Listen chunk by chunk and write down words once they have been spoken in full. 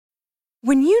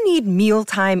When you need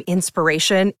mealtime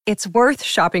inspiration, it's worth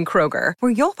shopping Kroger,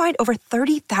 where you'll find over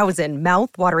 30,000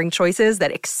 mouth-watering choices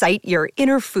that excite your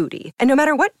inner foodie. And no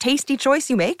matter what tasty choice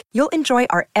you make, you'll enjoy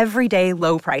our everyday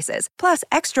low prices, plus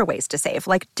extra ways to save,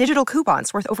 like digital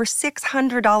coupons worth over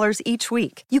 $600 each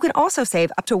week. You can also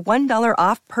save up to $1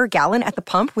 off per gallon at the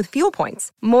pump with fuel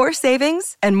points. More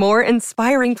savings and more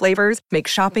inspiring flavors make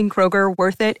shopping Kroger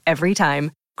worth it every time.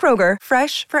 Kroger,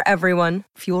 fresh for everyone.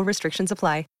 Fuel restrictions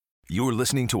apply. You're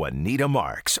listening to Anita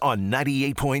Marks on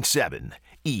 98.7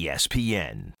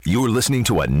 ESPN. You're listening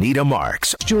to Anita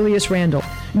Marks. Julius Randle.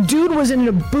 Dude was in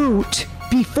a boot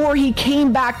before he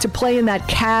came back to play in that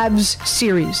Cavs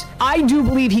series. I do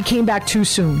believe he came back too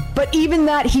soon. But even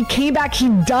that, he came back, he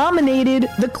dominated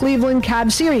the Cleveland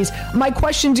Cavs series. My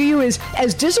question to you is,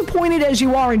 as disappointed as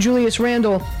you are in Julius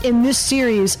Randle in this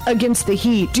series against the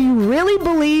Heat, do you really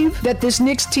believe that this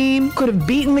Knicks team could have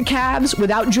beaten the Cavs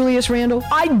without Julius Randle?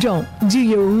 I don't. Do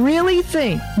you really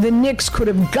think the Knicks could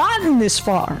have gotten this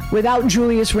far without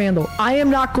Julius Randle? I am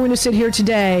not going to sit here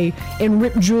today and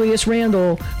rip Julius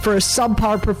Randle for a subpar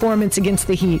performance against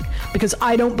the Heat, because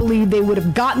I don't believe they would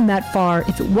have gotten that far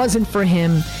if it wasn't for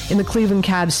him in the Cleveland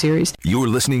Cavs series. You're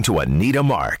listening to Anita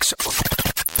Marks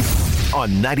on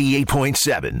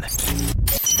 98.7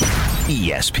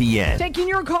 ESPN. Taking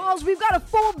your calls. We've got a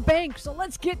full bank, so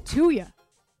let's get to you.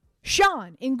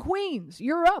 Sean in Queens,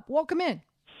 you're up. Welcome in.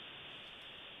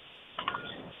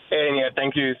 Hey, yeah,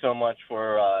 thank you so much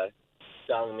for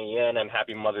dialing me in, and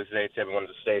happy Mother's Day to everyone at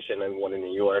the station, everyone in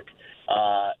New York.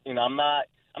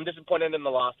 I'm disappointed in the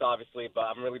loss, obviously, but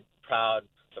I'm really proud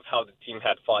of how the team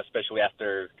had fought, especially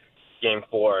after Game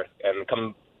 4 and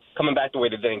coming back the way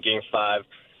they did in Game 5.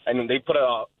 I mean, they put it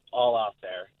all out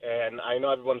there. And I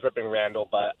know everyone's ripping Randall,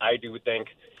 but I do think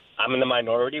I'm in the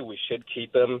minority. We should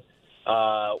keep him.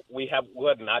 We have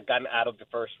not gotten out of the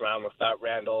first round without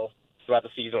Randall, throughout the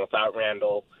season without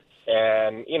Randall.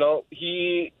 And,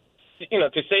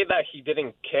 to say that he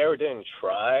didn't care, didn't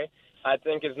try, I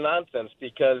think is nonsense,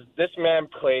 because this man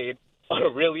played on a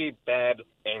really bad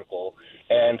ankle.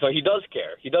 And so he does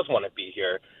care. He does want to be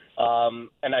here.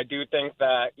 And I do think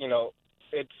that,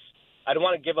 I don't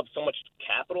want to give up so much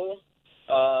capital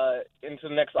into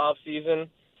the next offseason.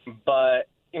 But,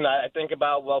 I think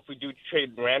about, if we do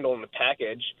trade Randall in the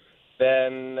package,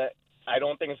 then I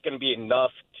don't think it's going to be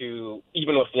enough to,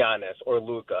 even with Giannis or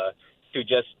Luka, to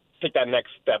just take that next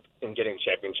step in getting a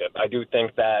championship. I do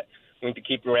think that we need to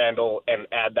keep Randall and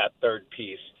add that third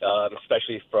piece,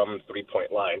 especially from the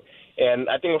three-point line. And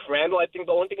I think with Randall, I think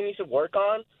the only thing he needs to work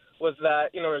on was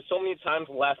that, there's so many times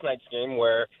in last night's game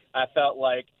where I felt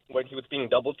like when he was being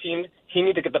double-teamed, he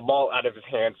needed to get the ball out of his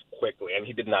hands quickly, and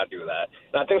he did not do that.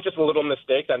 And I think it's just little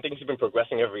mistakes. I think he's been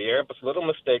progressing every year, but little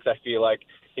mistakes I feel like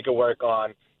he could work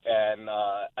on, and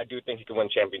I do think he could win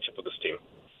championship with this team.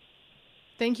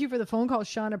 Thank you for the phone call,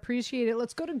 Sean. Appreciate it.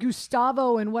 Let's go to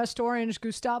Gustavo in West Orange.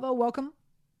 Gustavo, welcome.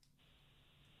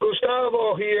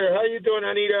 Gustavo here. How you doing,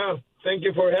 Anita? Thank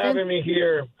you for having me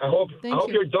here. I hope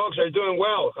your dogs are doing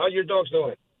well. How are your dogs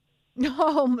doing?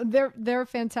 No, they're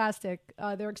fantastic.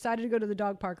 They're excited to go to the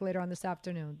dog park later on this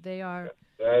afternoon. They are.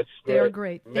 That's great. They are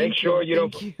great. Make sure you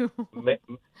don't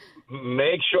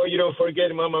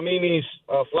forget Mama Mimi's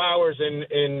flowers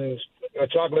and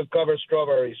chocolate covered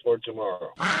strawberries for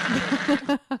tomorrow.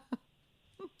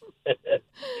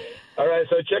 All right,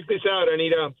 so check this out,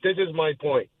 Anita. This is my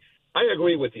point. I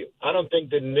agree with you. I don't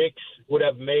think the Knicks would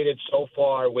have made it so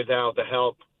far without the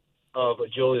help of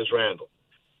Julius Randle.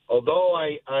 Although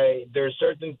there's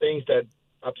certain things that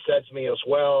upsets me as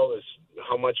well, is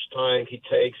how much time he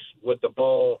takes with the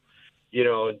ball,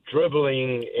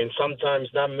 dribbling and sometimes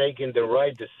not making the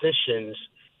right decisions,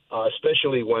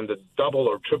 especially when the double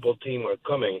or triple team are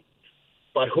coming.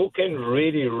 But who can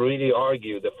really, really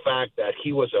argue the fact that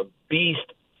he was a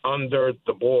beast under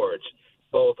the boards,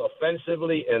 both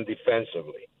offensively and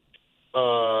defensively?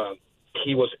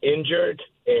 He was injured,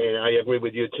 and I agree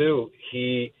with you too.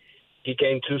 He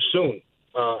came too soon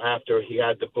after he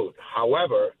had the boot.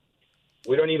 However,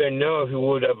 we don't even know if he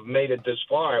would have made it this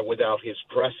far without his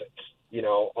presence,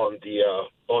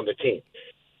 on the team.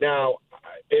 Now,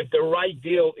 if the right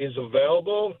deal is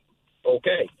available,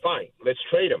 okay, fine, let's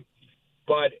trade him.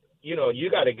 But you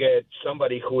got to get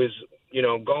somebody who is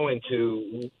going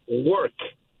to work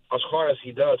as hard as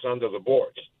he does under the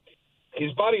boards.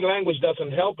 His body language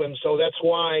doesn't help him, so that's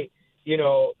why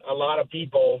a lot of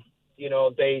people.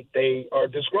 They are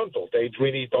disgruntled. They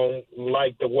really don't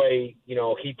like the way,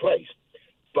 he plays.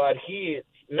 But he,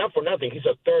 not for nothing, he's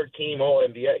a third-team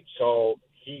All-NBA. So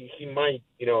he might,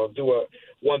 do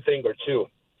one thing or two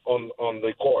on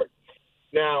the court.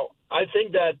 Now, I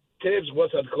think that Tibbs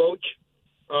was a coach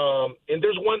And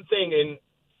there's one thing, and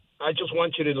I just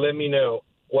want you to let me know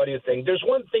what you think. There's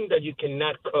one thing that you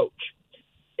cannot coach,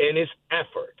 and it's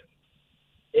effort.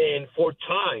 And for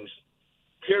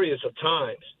periods of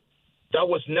times, that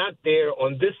was not there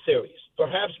on this series.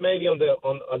 Perhaps maybe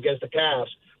against the Cavs,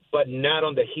 but not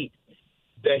on the Heat.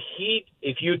 The Heat,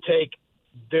 if you take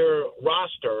their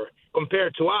roster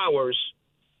compared to ours,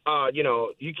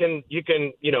 you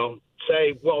can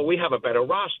say, well, we have a better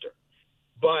roster.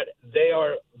 But they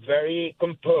are very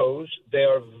composed. They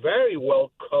are very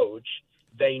well coached.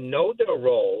 They know their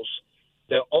roles.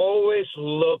 They always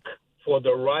look for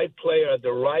the right player at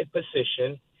the right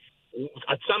position.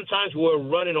 Sometimes we're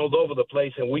running all over the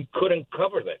place and we couldn't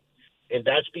cover them. And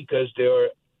that's because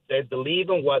they believe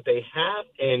in what they have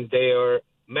and they are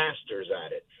masters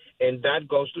at it. And that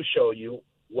goes to show you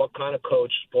what kind of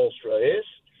coach Spoelstra is.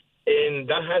 And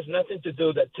that has nothing to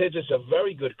do that Tibbs is a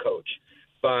very good coach.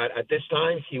 But at this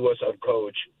time, he was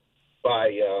outcoached by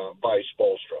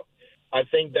Spoelstra. I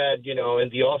think that, in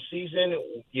the offseason,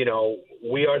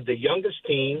 we are the youngest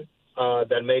team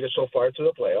that made it so far to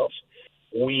the playoffs.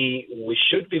 We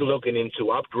should be looking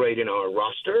into upgrading our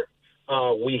roster.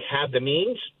 We have the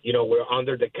means. We're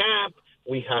under the cap.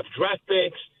 We have draft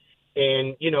picks.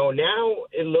 And, now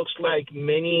it looks like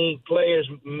many players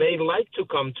may like to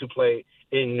come to play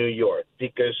in New York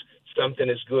because something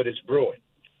as good is brewing.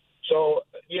 So,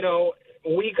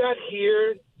 we got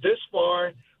here this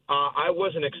far. I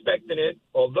wasn't expecting it,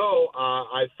 although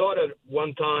I thought at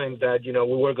one time that, we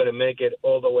were going to make it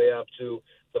all the way up to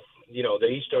the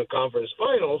Eastern Conference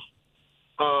Finals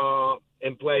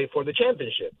and play for the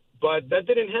championship. But that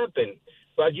didn't happen.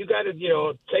 But you got to,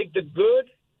 take the good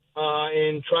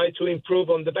and try to improve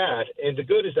on the bad. And the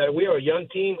good is that we are a young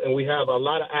team and we have a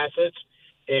lot of assets,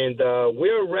 and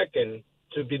we're reckoned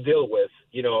to be dealt with,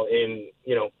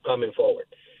 coming forward.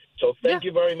 So thank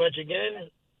you very much again,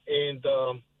 and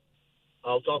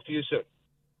I'll talk to you soon.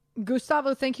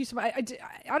 Gustavo, thank you so much. I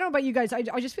don't know about you guys.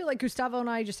 I just feel like Gustavo and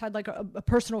I just had like a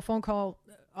personal phone call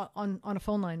on a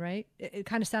phone line, right? It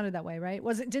kind of sounded that way, right?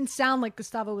 It didn't sound like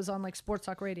Gustavo was on like Sports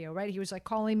Talk Radio, right? He was like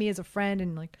calling me as a friend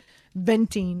and like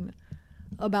venting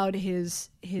about his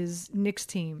Knicks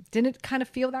team. Didn't it kind of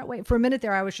feel that way? For a minute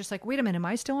there, I was just like, wait a minute, am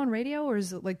I still on radio? Or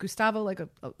is it like Gustavo like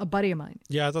a buddy of mine?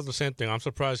 Yeah, I thought the same thing. I'm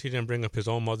surprised he didn't bring up his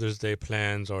own Mother's Day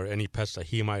plans or any pets that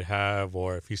he might have,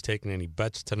 or if he's taking any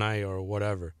bets tonight or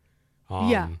whatever.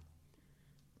 That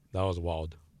was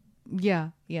wild. Yeah.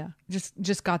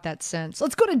 Just got that sense.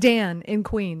 Let's go to Dan in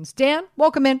Queens. Dan,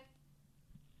 welcome in.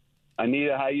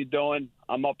 Anita, how you doing?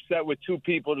 I'm upset with two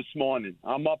people this morning.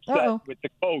 I'm upset with the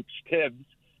coach, Tibbs,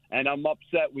 and I'm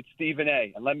upset with Stephen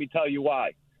A. And let me tell you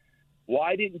why.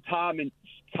 Why didn't Tobin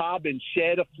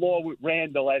share the floor with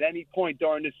Randall at any point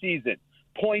during the season?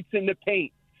 Points in the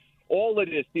paint. All of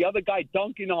this. The other guy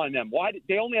dunking on them. Why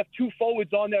they only have two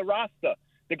forwards on their roster?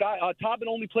 The guy, Tobin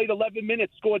only played 11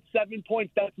 minutes, scored 7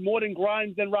 points. That's more than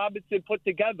Grimes and Robinson put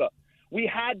together. We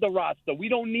had the roster. We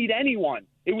don't need anyone.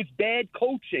 It was bad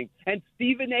coaching, and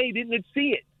Stephen A. didn't see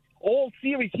it. All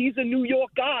series, he's a New York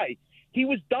guy. He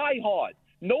was diehard.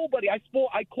 Nobody. I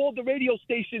called the radio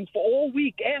stations for all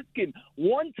week asking,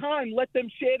 one time, let them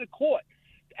share the court.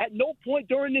 At no point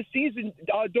during this season,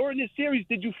 during this series,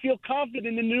 did you feel confident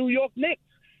in the New York Knicks?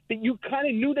 That you kind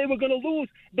of knew they were going to lose.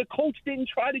 The coach didn't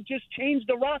try to just change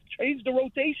the roster, change the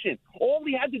rotation. All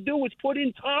he had to do was put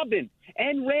in Tobin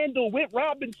and Randall with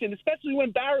Robinson, especially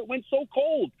when Barrett went so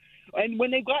cold. And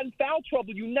when they got in foul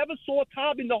trouble, you never saw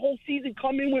Tobin the whole season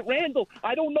come in with Randall.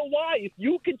 I don't know why. If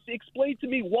you could explain to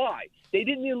me why they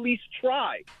didn't at least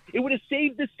try, it would have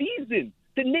saved the season.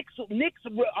 The Knicks,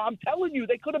 I'm telling you,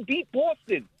 they could have beat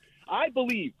Boston. I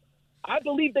believe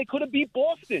they could have beat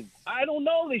Boston. I don't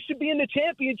know. They should be in the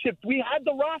championship. We had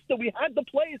the roster. We had the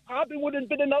players. Tobin would have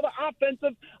been another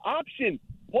offensive option.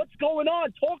 What's going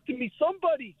on? Talk to me.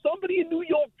 Somebody in New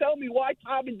York tell me why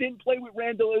Tobin didn't play with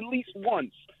Randall at least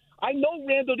once. I know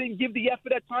Randall didn't give the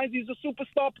effort at times. He's a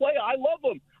superstar player. I love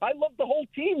him. I love the whole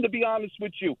team, to be honest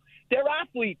with you. They're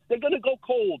athletes. They're going to go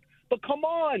cold. But come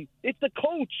on. It's the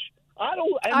coach. I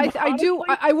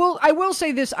will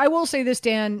say this. I will say this,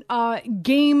 Dan.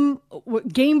 Game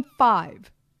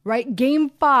 5, right? Game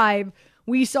 5,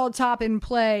 we saw Tobin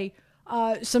play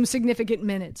some significant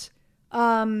minutes.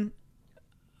 And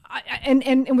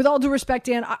with all due respect,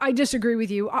 Dan, I disagree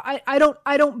with you. I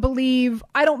don't believe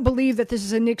that this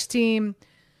is a Knicks team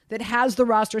that has the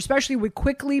roster, especially with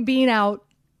Quickly being out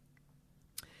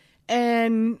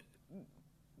and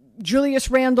Julius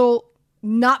Randle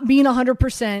not being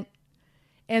 100%.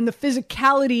 And the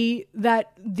physicality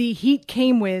that the Heat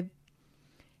came with,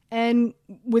 and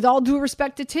with all due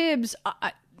respect to Tibbs,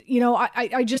 I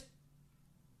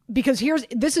because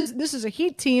this is a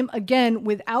Heat team, again,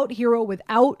 without Hero,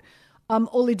 without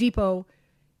Oladipo,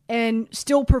 and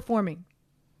still performing.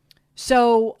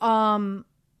 So I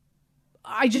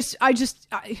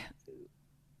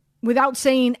without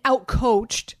saying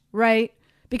outcoached, right?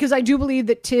 Because I do believe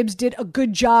that Tibbs did a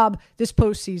good job this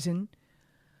postseason.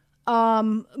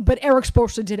 But Eric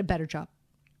Spoelstra did a better job.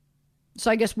 So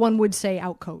I guess one would say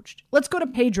outcoached. Let's go to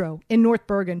Pedro in North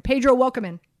Bergen. Pedro, welcome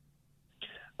in.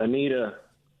 Anita,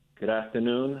 good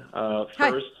afternoon.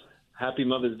 First, happy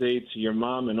Mother's Day to your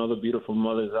mom and all the beautiful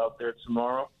mothers out there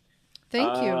tomorrow.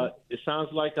 Thank you. It sounds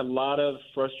like a lot of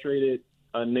frustrated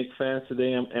Knicks fans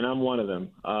today, and I'm one of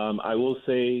them. I will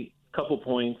say a couple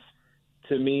points.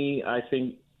 To me, I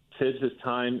think Tibbs'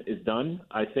 time is done.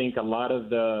 I think a lot of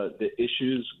the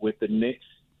issues with the Knicks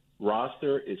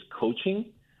roster is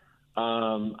coaching.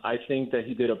 I think that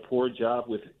he did a poor job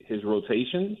with his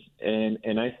rotations,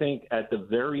 and I think at the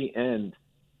very end,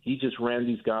 he just ran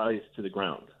these guys to the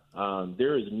ground.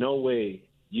 There is no way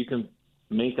you can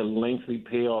make a lengthy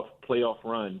playoff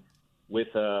run with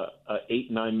a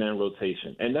 8-9 man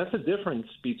rotation. And that's the difference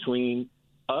between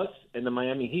us and the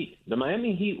Miami Heat. The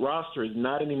Miami Heat roster is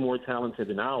not any more talented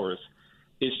than ours.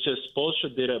 It's just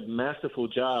Spoelstra did a masterful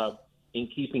job in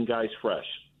keeping guys fresh.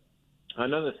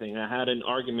 Another thing, I had an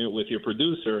argument with your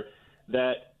producer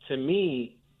that, to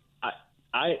me,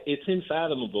 it's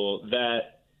unfathomable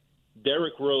that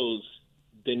Derrick Rose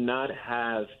did not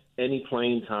have any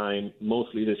playing time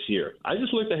mostly this year. I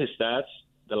just looked at his stats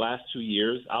the last 2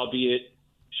 years, albeit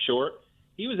short.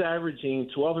 He was averaging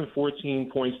 12 and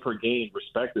 14 points per game,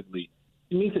 respectively.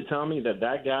 You mean to tell me that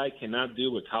guy cannot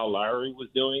do what Kyle Lowry was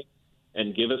doing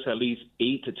and give us at least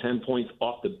 8 to 10 points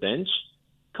off the bench?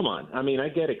 Come on. I mean, I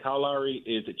get it. Kyle Lowry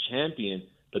is a champion,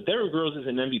 but Derrick Rose is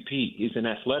an MVP. He's an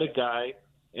athletic guy,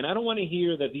 and I don't want to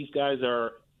hear that these guys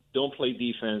don't play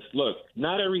defense. Look,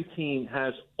 not every team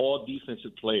has all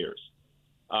defensive players.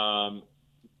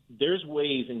 There's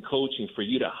ways in coaching for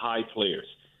you to hide players.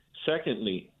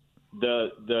 Secondly,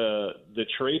 the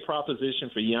trade proposition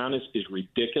for Giannis is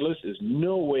ridiculous. There's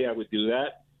no way I would do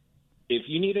that. If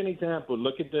you need an example,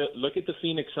 look at the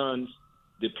Phoenix Suns.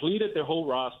 Depleted their whole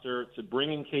roster to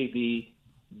bring in KD.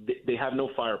 They have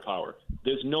no firepower.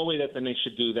 There's no way that the Knicks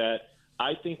should do that.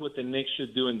 I think what the Knicks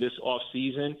should do in this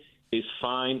offseason is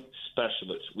find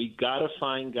specialists. We got to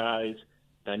find guys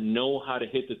that know how to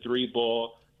hit the three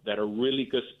ball, that are really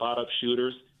good spot-up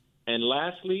shooters. And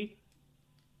lastly,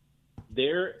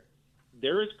 there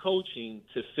is coaching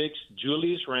to fix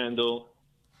Julius Randle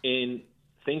in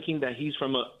thinking that he's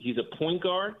a point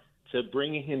guard to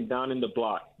bringing him down in the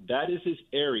block. That is his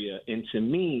area, and to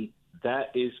me,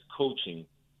 that is coaching,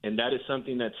 and that is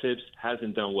something that Tibbs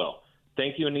hasn't done well.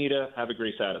 Thank you, Anita. Have a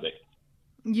great Saturday.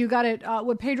 You got it.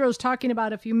 What Pedro's talking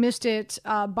about, if you missed it,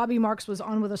 Bobby Marks was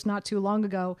on with us not too long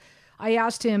ago. I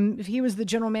asked him if he was the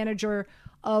general manager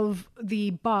of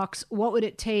the Bucks, what would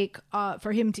it take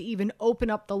for him to even open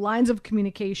up the lines of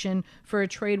communication for a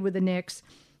trade with the Knicks?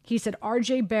 He said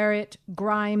RJ Barrett,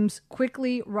 Grimes,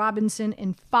 Quickly, Robinson,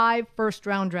 and 5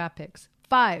 first-round draft picks.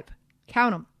 5.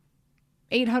 Count them.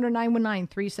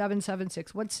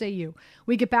 800-919-3776. What say you?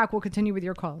 We get back, we'll continue with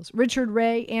your calls. Richard,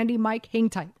 Ray, Andy, Mike, hang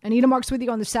tight. Anita Marks with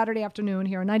you on the Saturday afternoon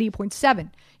here on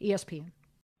 98.7 ESPN.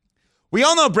 We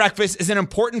all know breakfast is an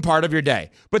important part of your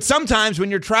day, but sometimes when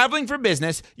you're traveling for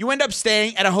business, you end up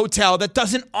staying at a hotel that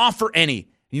doesn't offer any.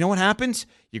 You know what happens?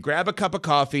 You grab a cup of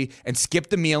coffee and skip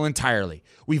the meal entirely.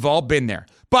 We've all been there.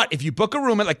 But if you book a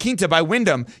room at La Quinta by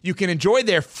Wyndham, you can enjoy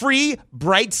their free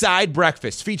Bright Side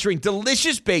breakfast featuring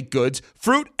delicious baked goods,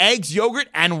 fruit, eggs, yogurt,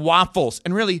 and waffles.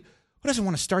 And really, who doesn't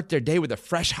want to start their day with a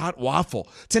fresh, hot waffle?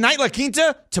 Tonight, La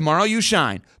Quinta, tomorrow you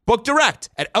shine. Book direct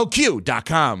at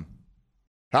lq.com.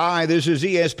 Hi, this is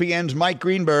ESPN's Mike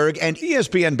Greenberg, and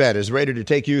ESPN Bet is ready to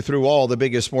take you through all the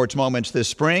biggest sports moments this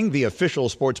spring. The official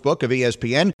sports book of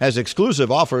ESPN has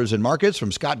exclusive offers and markets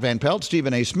from Scott Van Pelt,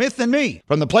 Stephen A. Smith, and me.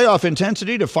 From the playoff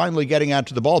intensity to finally getting out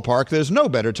to the ballpark, there's no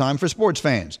better time for sports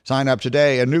fans. Sign up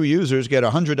today, and new users get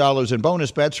 $100 in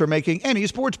bonus bets for making any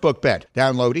sportsbook bet.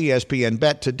 Download ESPN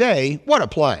Bet today. What a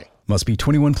play. Must be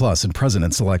 21 plus and present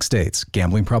in select states.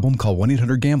 Gambling problem? Call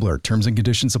 1-800-GAMBLER. Terms and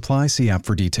conditions apply. See app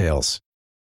for details.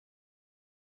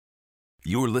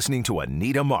 You're listening to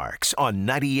Anita Marks on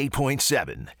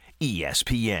 98.7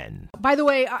 ESPN. By the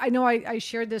way, I know I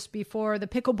shared this before. The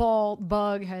pickleball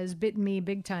bug has bitten me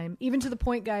big time. Even to the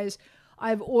point, guys,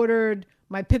 I've ordered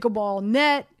my pickleball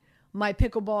net, my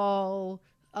pickleball,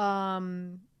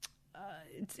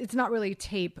 it's not really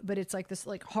tape, but it's like this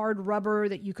like hard rubber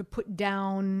that you could put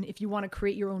down if you want to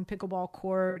create your own pickleball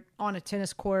court on a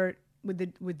tennis court with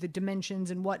the dimensions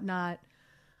and whatnot.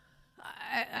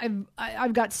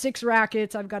 I've got 6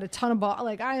 rackets. I've got a ton of ball.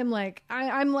 Like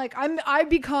I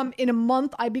become in a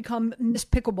month. I become Miss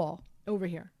Pickleball over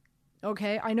here.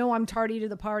 Okay, I know I'm tardy to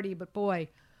the party, but boy,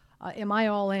 am I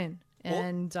all in?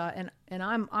 And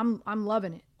I'm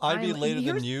loving it. I'd be later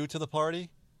than you to the party.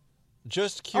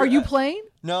 Are you playing?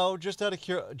 No, just out of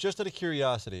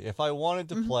curiosity. If I wanted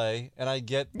to play and I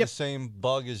get the same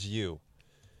bug as you,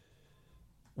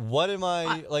 what am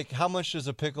I like? How much does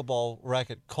a pickleball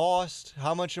racket cost?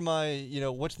 How much am I?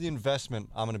 What's the investment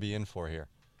I'm going to be in for here?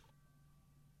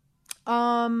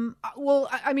 Well,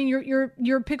 I mean,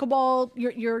 your pickleball,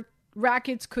 your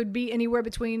rackets could be anywhere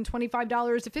between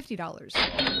 $25 to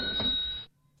 $50.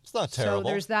 It's not terrible. So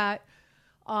there's that.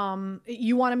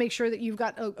 You want to make sure that you've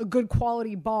got a good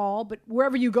quality ball, but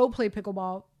wherever you go play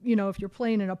pickleball, if you're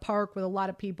playing in a park with a lot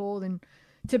of people, then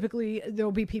typically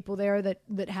there'll be people there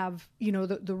that have,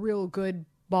 the real good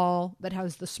ball that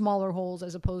has the smaller holes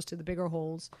as opposed to the bigger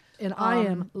holes. And I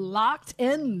am locked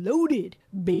and loaded,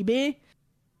 baby.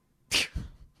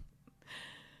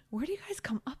 Where do you guys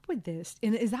come up with this?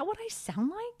 And is that what I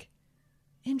sound like?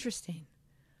 Interesting.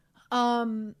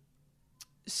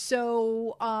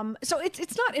 So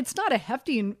it's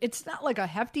not like a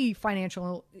hefty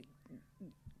financial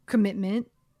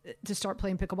commitment to start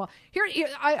playing pickleball. Here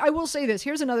I will say this.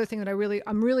 Here's another thing that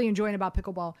I'm really enjoying about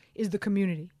pickleball is the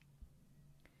community.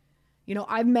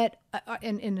 I've met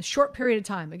in a short period of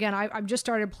time. Again, I've just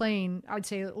started playing. I'd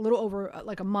say a little over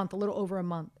a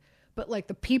month. But like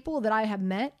the people that I have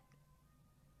met,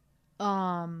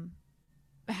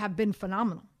 have been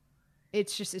phenomenal.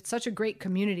 It's such a great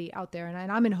community out there.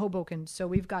 And I'm in Hoboken. So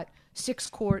we've got 6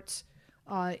 courts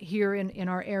here in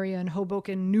our area in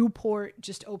Hoboken. Newport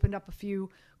just opened up a few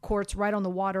courts right on the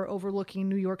water overlooking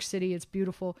New York City. It's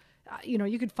beautiful.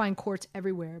 You could find courts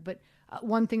everywhere. But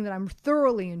one thing that I'm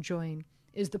thoroughly enjoying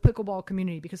is the pickleball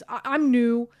community because I'm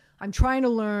new. I'm trying to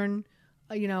learn.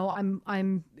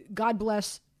 I'm God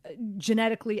bless,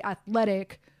 genetically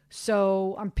athletic.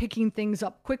 So I'm picking things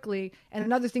up quickly. And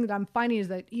another thing that I'm finding is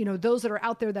that, those that are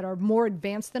out there that are more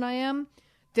advanced than I am,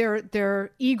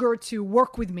 they're eager to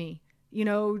work with me,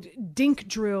 dink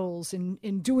drills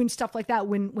and doing stuff like that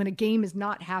when a game is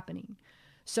not happening.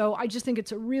 So I just think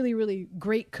it's a really, really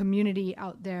great community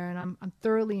out there and I'm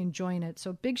thoroughly enjoying it.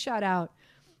 So big shout out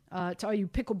to all you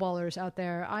pickleballers out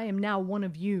there. I am now one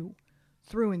of you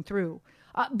through and through.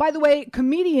 By the way,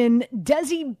 comedian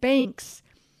Desi Banks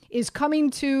is coming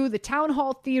to the Town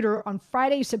Hall Theater on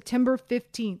Friday, September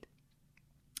 15th.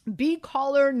 Be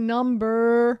caller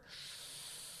number,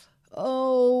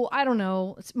 I don't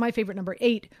know. It's my favorite number,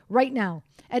 8, right now.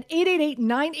 At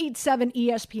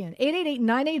 888-987-ESPN.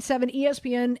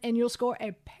 888-987-ESPN, and you'll score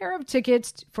a pair of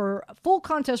tickets for full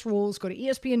contest rules. Go to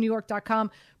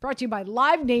ESPNNewYork.com. Brought to you by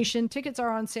Live Nation. Tickets are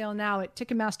on sale now at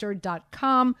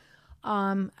Ticketmaster.com.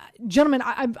 Gentlemen,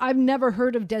 I've never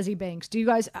heard of Desi Banks. Do you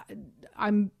guys?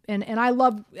 I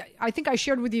think I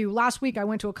shared with you last week. I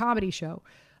went to a comedy show.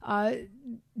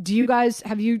 Do you guys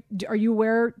are you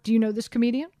aware? Do you know this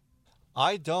comedian?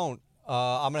 I don't.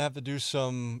 I'm gonna have to do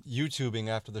some YouTubing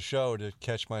after the show to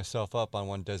catch myself up on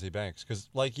one Desi Banks because,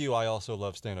 like you, I also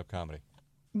love stand-up comedy.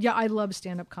 Yeah, I love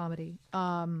stand-up comedy.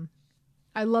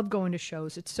 I love going to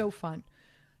shows. It's so fun.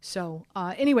 So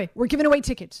anyway, we're giving away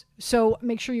tickets. So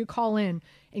make sure you call in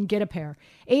and get a pair.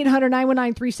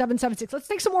 800-919-3776. Let's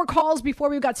take some more calls before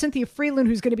we've got Cynthia Frelund,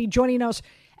 who's going to be joining us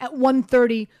at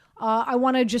 1:30. I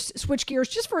want to just switch gears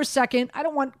just for a second. I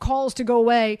don't want calls to go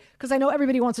away because I know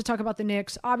everybody wants to talk about the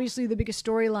Knicks, obviously the biggest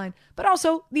storyline, but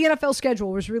also the NFL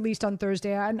schedule was released on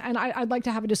Thursday. And I'd like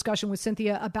to have a discussion with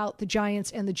Cynthia about the Giants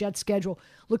and the Jets schedule.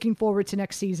 Looking forward to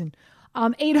next season.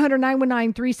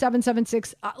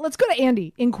 800-919-3776. Let's go to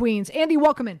Andy in Queens. Andy,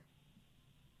 welcome in.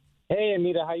 Hey,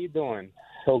 Anita, how you doing?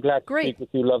 So glad to speak with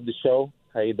you. Love the show.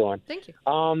 How you doing? Thank you.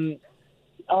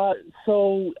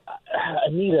 So,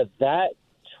 Anita, that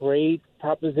trade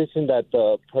proposition that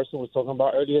the person was talking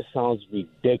about earlier sounds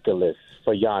ridiculous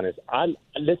for Giannis. I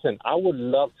would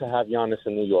love to have Giannis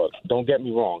in New York. Don't get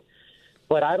me wrong.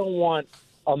 But I don't want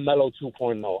a Melo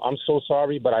 2.0. I'm so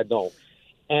sorry, but I don't.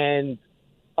 And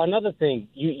another thing,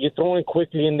 you're throwing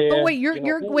quickly in there. Oh wait,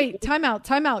 wait, time out.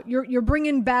 You're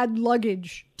bringing bad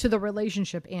luggage to the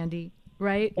relationship, Andy.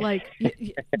 Right? Like,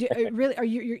 really? Are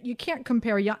you can't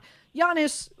compare.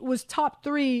 Giannis was top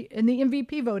 3 in the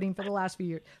MVP voting for the last few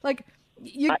years. Like,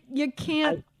 you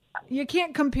can't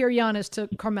compare Giannis to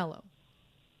Carmelo.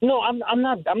 No, I'm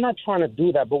not trying to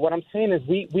do that. But what I'm saying is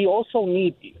we also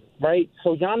need, right?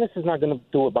 So Giannis is not going to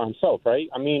do it by himself, right?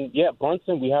 I mean, yeah,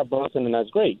 we have Brunson, and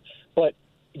that's great. But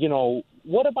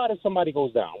what about if somebody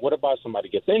goes down? What about if somebody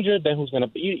gets injured? Then who's going to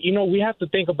be? We have to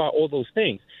think about all those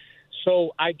things.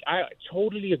 So I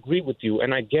totally agree with you,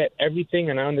 and I get everything,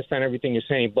 and I understand everything you're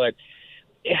saying, but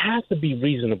it has to be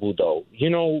reasonable, though.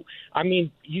 I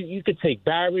mean, you could take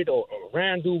Barrett or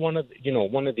Randall, one of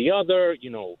the other,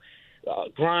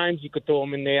 Grimes, you could throw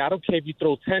him in there. I don't care if you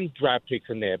throw 10 draft picks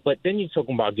in there, but then you're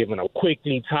talking about giving up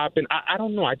Quickly, Toppin. I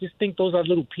don't know. I just think those are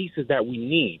little pieces that we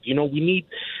need. We need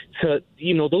to,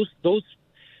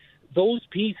 those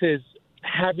pieces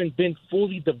haven't been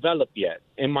fully developed yet,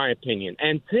 in my opinion.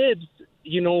 And Tibbs,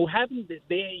 he hasn't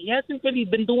really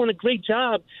been doing a great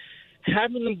job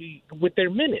having them with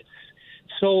their minutes.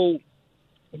 So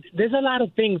there's a lot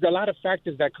of things, a lot of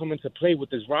factors that come into play with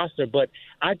this roster. But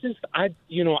I don't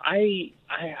know. I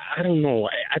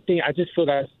just feel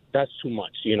that's too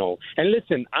much, And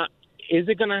listen, is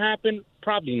it going to happen?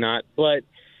 Probably not. But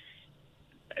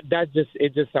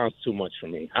it just sounds too much for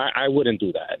me. I wouldn't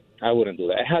do that.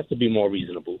 It has to be more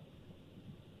reasonable.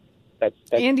 That's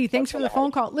Andy, thanks for the phone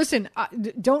call. Listen,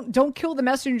 don't kill the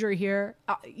messenger here.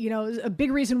 A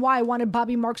big reason why I wanted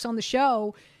Bobby Marks on the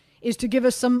show is to give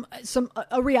us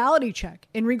a reality check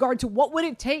in regard to what would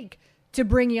it take to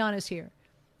bring Giannis here.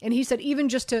 And he said even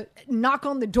just to knock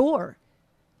on the door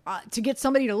to get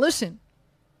somebody to listen,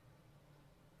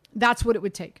 that's what it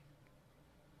would take.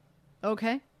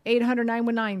 Okay?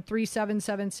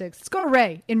 800-919-3776. Let's go to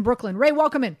Ray in Brooklyn. Ray,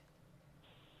 welcome in.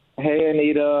 Hey,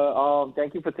 Anita.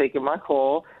 Thank you for taking my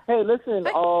call. Hey, listen,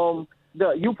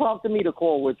 you prompted me to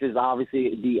call, which is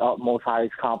obviously the utmost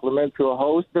highest compliment to a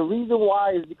host. The reason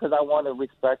why is because I want to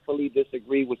respectfully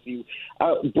disagree with you.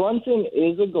 Brunson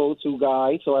is a go-to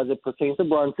guy, so as it pertains to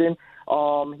Brunson,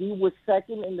 he was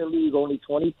second in the league, only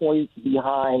 20 points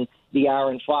behind the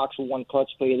Aaron Fox, who won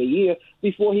Clutch Player of the Year,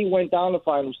 before he went down the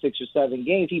final 6 or 7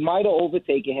 games. He might have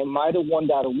overtaken him, might have won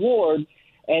that award,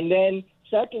 and then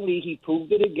secondly, he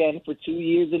proved it again for 2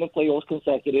 years in the playoffs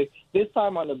consecutive, this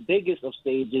time on the biggest of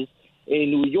stages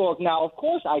in New York. Now, of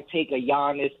course, I take a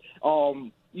Giannis,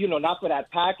 not for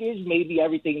that package, maybe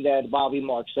everything that Bobby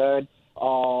Mark said,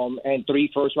 and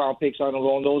 3 first-round picks on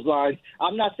along those lines.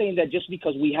 I'm not saying that just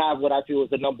because we have what I feel is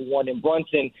the number one in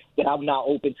Brunson that I'm not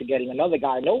open to getting another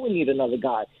guy. I know we need another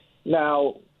guy.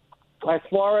 Now, as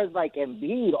far as like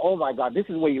Embiid, oh my God, this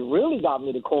is where you really got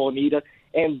me to call, Anita.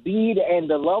 Embiid and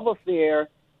the love affair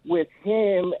with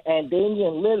him and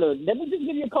Damian Lillard. Let me just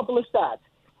give you a couple of stats.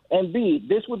 Embiid,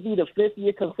 this would be the 5th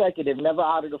year consecutive, never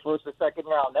out of the first or second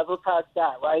round, never past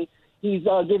that, right? He's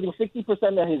giving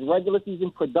 60% of his regular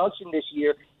season production this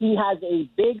year. He has a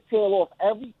big tail off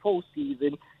every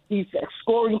postseason. He's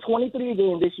scoring 23 a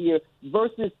game this year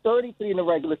versus 33 in the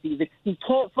regular season. He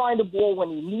can't find the ball when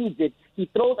he needs it. He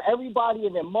throws everybody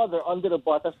and their mother under the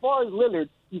bus. As far as Lillard,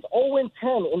 he's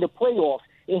 0-10 in the playoffs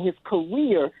in his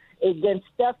career against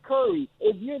Steph Curry.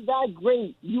 If you're that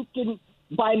great, you can,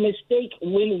 by mistake,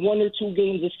 win 1 or 2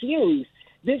 games a series.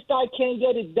 This guy can't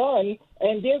get it done,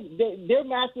 and they're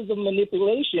masters of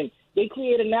manipulation. They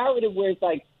create a narrative where it's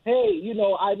like, hey,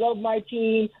 I love my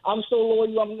team. I'm so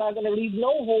loyal. I'm not going to leave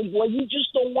no homeboy. You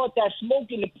just don't want that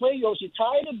smoke in the playoffs. You're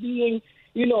tired of being,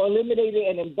 eliminated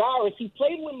and embarrassed. He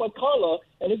played with McCullough,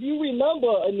 and if you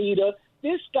remember, Anita,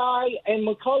 this guy and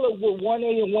McCullough were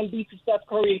 1A and 1B to Steph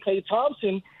Curry and Klay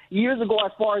Thompson years ago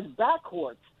as far as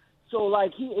backcourts. So,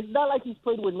 it's not like he's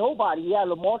played with nobody. Yeah,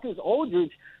 LaMarcus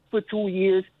Aldridge for 2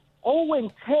 years,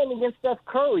 0-10 against Steph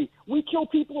Curry. We kill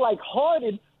people like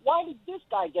Harden. Why did this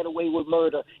guy get away with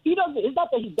murder? He doesn't. It's not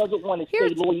that he doesn't want to stay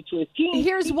loyal to his team.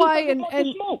 Here's why, and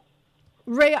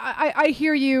Ray, I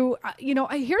hear you.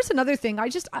 Here's another thing. I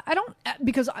don't,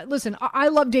 because listen, I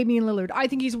love Damian Lillard. I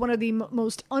think he's one of the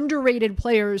most underrated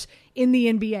players in the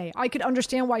NBA. I could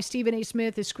understand why Stephen A.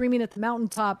 Smith is screaming at the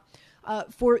mountaintop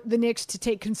for the Knicks to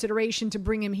take consideration to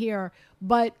bring him here,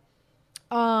 but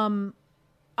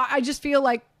I just feel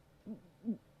like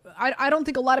I don't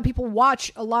think a lot of people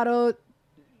watch a lot of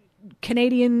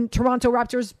Canadian Toronto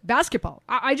Raptors basketball.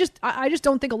 I just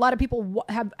don't think a lot of people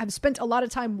have spent a lot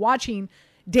of time watching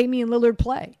Damian Lillard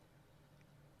play.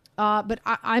 But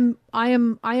I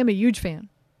am a huge fan.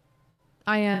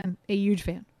 I am a huge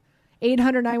fan.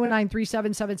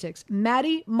 800-919-3776.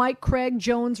 Maddie, Mike, Craig,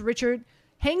 Jones, Richard,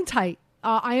 hang tight.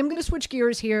 I am going to switch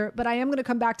gears here, but I am going to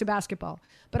come back to basketball.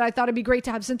 But I thought it'd be great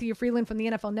to have Cynthia Frelund from the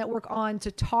NFL Network on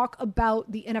to talk about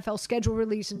the NFL schedule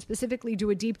release and specifically do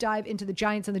a deep dive into the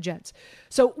Giants and the Jets.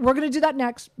 So we're going to do that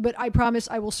next, but I promise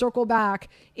I will circle back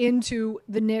into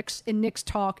the Knicks and Knicks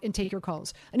talk and take your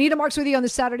calls. Anita Marks with you on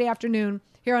this Saturday afternoon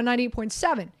here on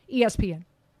 98.7 ESPN.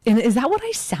 And is that what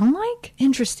I sound like?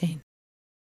 Interesting.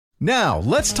 Now,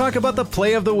 let's talk about the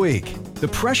play of the week. The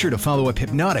pressure to follow up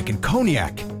Hypnotic and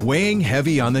Cognac, weighing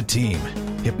heavy on the team.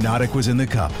 Hypnotic was in the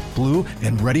cup, blue,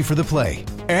 and ready for the play.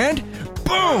 And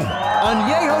boom!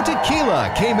 Añejo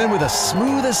Tequila came in with a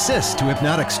smooth assist to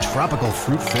Hypnotic's tropical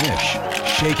fruit finish.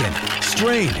 Shaken,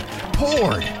 strained,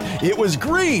 poured. It was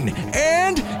green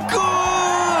and good!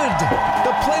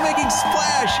 The playmaking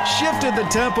splash shifted the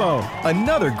tempo.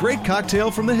 Another great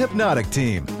cocktail from the Hypnotic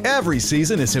team. Every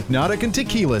season is Hypnotic and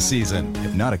Tequila season.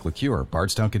 Hypnotic Liqueur,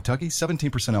 Bardstown, Kentucky,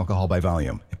 17% alcohol by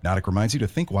volume. Hypnotic reminds you to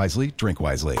think wisely, drink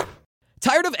wisely.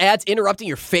 Tired of ads interrupting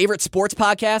your favorite sports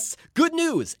podcasts? Good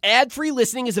news! Ad-free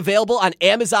listening is available on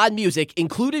Amazon Music,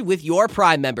 included with your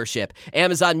Prime membership.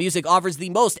 Amazon Music offers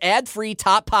the most ad-free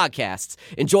top podcasts.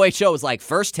 Enjoy shows like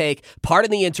First Take,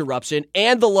 Pardon the Interruption,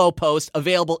 and The Low Post,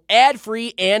 available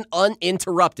ad-free and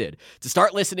uninterrupted. To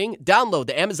start listening, download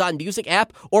the Amazon Music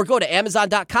app or go to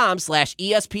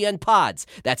amazon.com/ESPN Pods.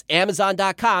 That's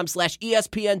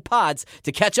amazon.com/ESPN Pods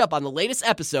to catch up on the latest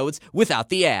episodes without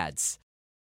the ads.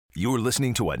 You're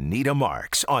listening to Anita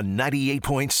Marks on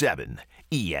 98.7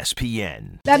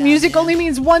 ESPN. That music only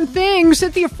means one thing.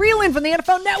 Cynthia Frelund from the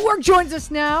NFL Network joins us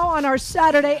now on our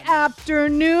Saturday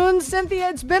afternoon. Cynthia,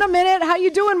 it's been a minute. How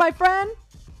you doing, my friend?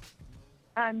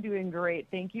 I'm doing great.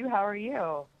 Thank you. How are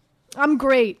you? I'm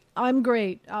great.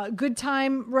 Good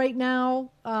time right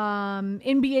now.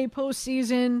 NBA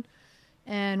postseason.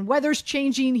 And weather's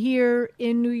changing here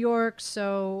in New York,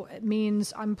 so it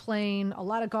means I'm playing a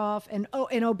lot of golf. And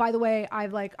by the way,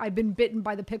 I've been bitten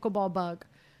by the pickleball bug,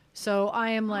 so I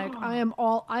am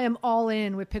all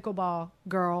in with pickleball,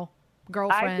 girlfriend.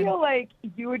 I feel like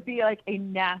you would be like a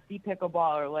nasty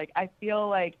pickleballer. Like I feel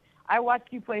like I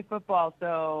watched you play football,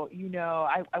 so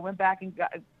I went back and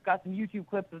got some YouTube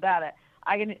clips of that.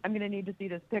 I'm gonna need to see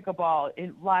this pickleball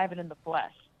live and in the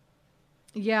flesh.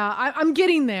 Yeah, I'm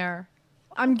getting there.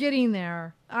 I'm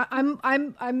okay.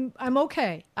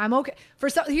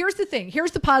 Here's the thing.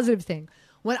 Here's the positive thing.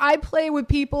 When I play with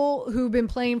people who've been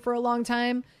playing for a long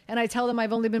time and I tell them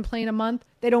I've only been playing a month,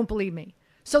 they don't believe me.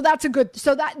 So that's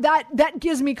that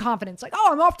gives me confidence. Like,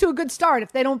 I'm off to a good start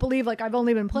if they don't believe like I've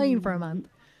only been playing for a month.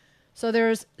 So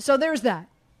there's that.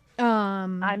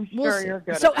 I'm sure you're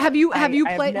good. So have you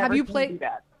played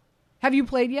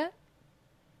yet?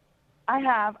 I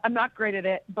have. I'm not great at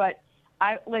it, but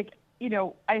I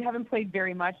haven't played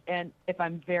very much, and if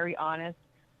I'm very honest,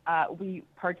 we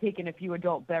partake in a few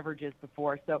adult beverages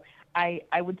before, so I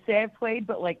would say I've played,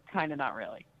 but kind of not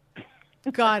really.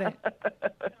 Got it.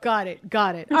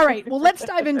 All right, well, let's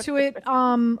dive into it.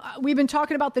 We've been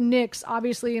talking about the Knicks.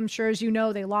 Obviously, I'm sure, as you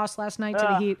know, they lost last night to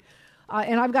the Heat,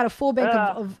 and I've got a full bank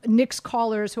of Knicks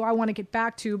callers who I want to get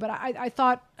back to, but I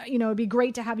thought, it'd be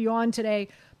great to have you on today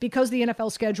because the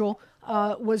NFL schedule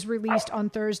was released on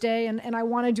Thursday, and I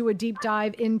want to do a deep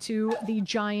dive into the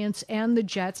Giants and the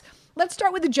Jets. Let's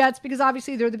start with the Jets because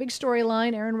obviously they're the big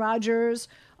storyline. Aaron Rodgers,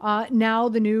 now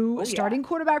the new starting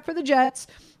quarterback for the Jets.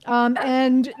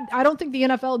 And I don't think the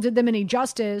NFL did them any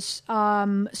justice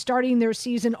starting their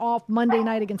season off Monday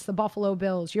night against the Buffalo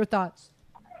Bills. Your thoughts?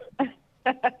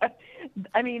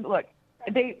 I mean, look,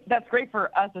 that's great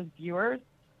for us as viewers,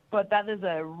 but that is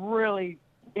a really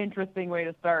interesting way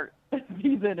to start the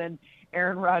season and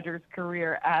Aaron Rodgers'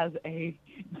 career as a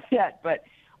Jet. But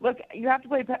look, you have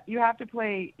to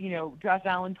play, Josh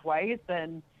Allen twice,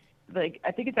 and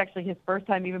I think it's actually his first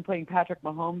time even playing Patrick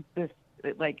Mahomes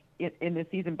in this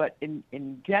season, but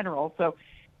in general. So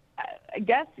I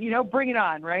guess bring it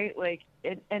on, right?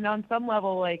 And on some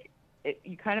level,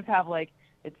 you kind of have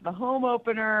it's the home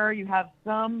opener. You have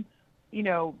some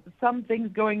things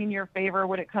going in your favor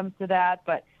when it comes to that,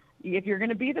 but if you're going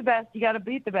to be the best, you got to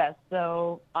beat the best.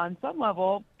 So on some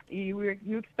level,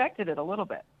 you expected it a little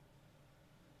bit.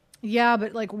 Yeah,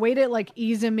 but way to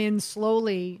ease him in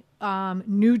slowly.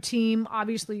 New team,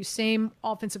 obviously same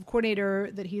offensive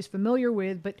coordinator that he's familiar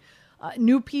with, but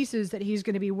new pieces that he's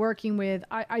going to be working with.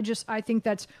 I think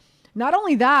that's not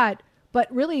only that,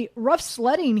 but really rough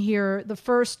sledding here the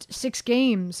first 6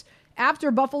 games. After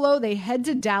Buffalo, they head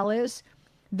to Dallas.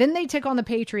 Then they take on the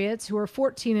Patriots, who are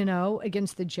 14-0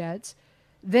 against the Jets.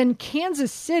 Then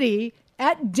Kansas City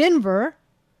at Denver.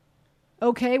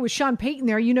 Okay, with Sean Payton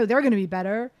there, they're going to be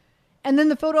better. And then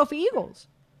the Philadelphia Eagles.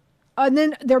 And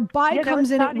then their bye comes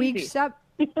in at week 7.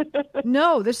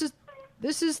 No, this is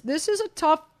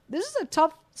a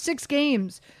tough 6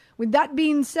 games. With that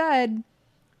being said,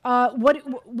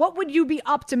 what would you be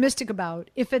optimistic about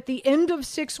if at the end of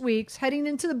 6 weeks, heading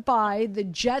into the bye, the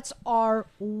Jets are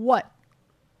what?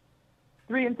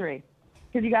 3-3,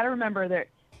 because you got to remember that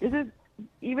this is,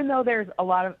 even though there's a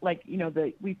lot of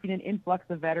we've seen an influx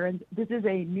of veterans, this is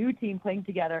a new team playing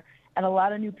together and a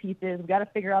lot of new pieces. We've got to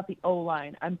figure out the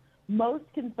O-line. I'm most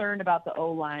concerned about the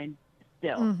O-line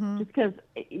still. Mm-hmm. Just because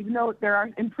even though there are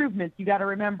improvements, you got to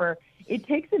remember it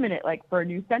takes a minute, like for a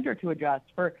new center to adjust,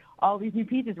 for all these new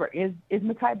pieces. Where is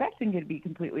Mekhi Becton going to be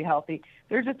completely healthy?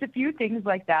 There's just a few things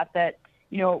like that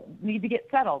need to get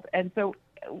settled. And so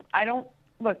I don't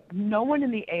look. No one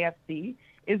in the AFC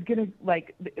is going to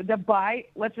like the bye.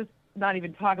 Let's just not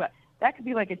even talk about that. Could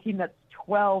be like a team that's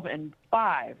 12-5,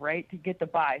 right, to get the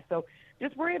bye. So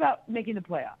just worry about making the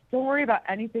playoffs. Don't worry about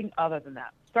anything other than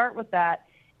that. Start with that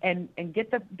and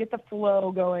get the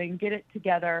flow going, get it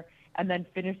together, and then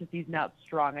finish the season out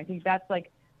strong. I think that's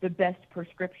like the best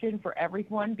prescription for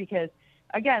everyone because,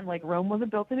 again, like Rome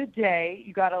wasn't built in a day.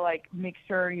 You got to like make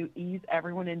sure you ease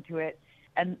everyone into it.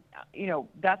 And,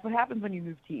 that's what happens when you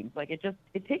move teams. Like it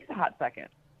takes a hot second.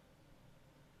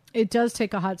 It does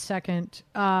take a hot second.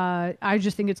 I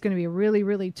just think it's going to be a really,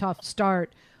 really tough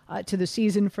start to the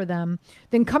season for them.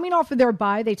 Then coming off of their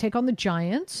bye, they take on the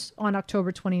Giants on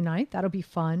October 29th. That'll be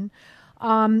fun.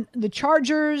 The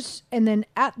Chargers, and then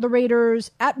at the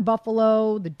Raiders, at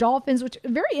Buffalo, the Dolphins, which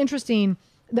is very interesting.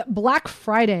 That Black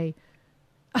Friday.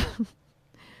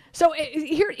 So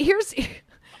here's...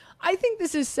 I think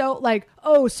this is so like,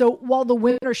 so while the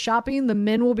women are shopping, the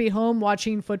men will be home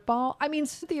watching football. I mean,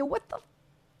 Cynthia, what the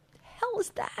hell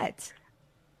is that?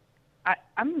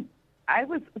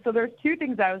 So there's two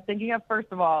things I was thinking of. First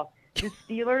of all, the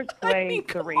Steelers play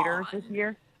the Raiders this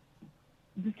year.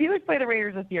 The Steelers play the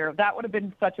Raiders this year. That would have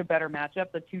been such a better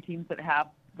matchup. The two teams that have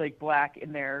like black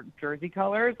in their jersey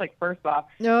colors. Like first off,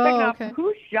 second off,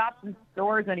 who shops in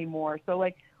stores anymore? So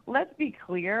like, let's be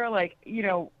clear. Like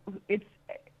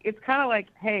it's kind of like,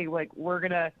 hey, like you're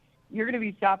gonna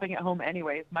be shopping at home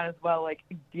anyways. Might as well like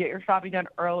get your shopping done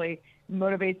early.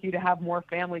 Motivates you to have more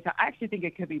family time. I actually think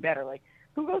it could be better. Like,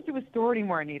 who goes to a store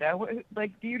anymore, Anita?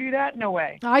 Like, do you do that? No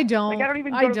way. I don't. Like, I don't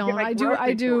even.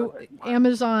 I do.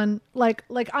 Amazon. Like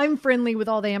I'm friendly with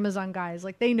all the Amazon guys.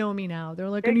 Like they know me now. They're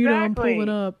like, Anita, I'm pulling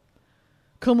up.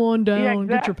 Come on down,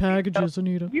 get your packages,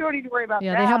 Anita. You don't need to worry about that.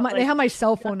 Yeah, they have my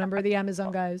cell phone number. The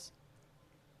Amazon guys.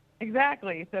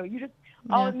 Exactly. So you just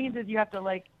all it means is you have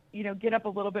to get up a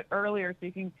little bit earlier so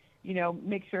you can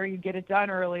make sure you get it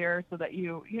done earlier so that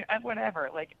you whatever.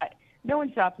 Like no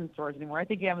one shops in stores anymore. I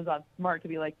think Amazon's smart to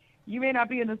be like, you may not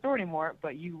be in the store anymore,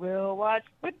 but you will watch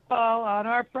football on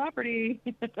our property.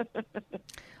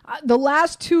 The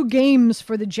last two games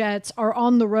for the Jets are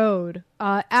on the road,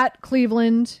 at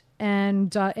Cleveland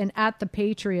and at the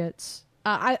Patriots.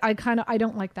 I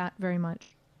don't like that very much.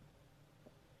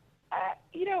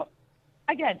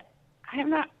 Again, I'm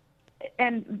not.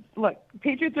 And look,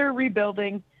 Patriots are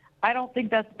rebuilding. I don't think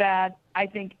that's bad. I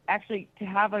think actually to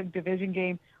have a division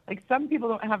game, like some people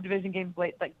don't have division games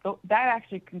late, like that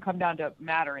actually can come down to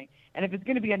mattering. And if it's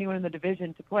going to be anyone in the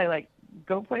division to play, like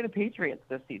go play the Patriots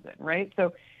this season, right?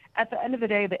 So at the end of the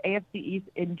day, the AFC East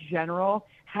in general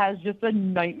has just a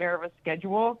nightmare of a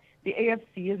schedule. The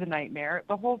AFC is a nightmare.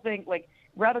 The whole thing, like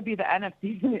rather be the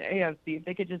NFC than the AFC. If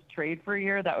they could just trade for a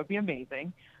year, that would be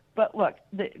amazing. But look,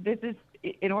 this is,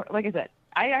 like I said,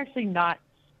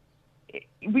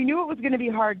 we knew it was going to be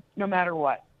hard no matter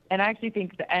what. And I actually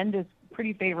think the end is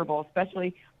pretty favorable,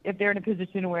 especially if they're in a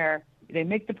position where they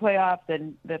make the playoffs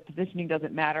and the positioning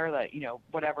doesn't matter, like,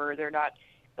 whatever, they're not.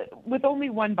 With only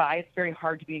one bye, it's very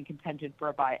hard to be in contention for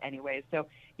a bye anyway. So,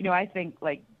 I think,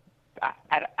 like,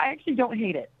 I actually don't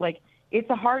hate it. Like, it's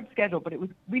a hard schedule, but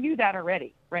we knew that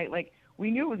already, right? Like, we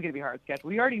knew it was going to be a hard schedule.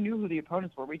 We already knew who the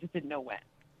opponents were. We just didn't know when.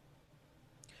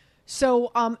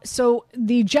 So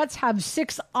the Jets have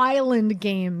 6 island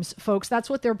games, folks. That's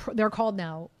what they're called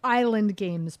now, island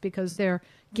games, because they're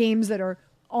games that are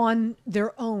on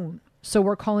their own. So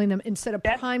we're calling them, instead of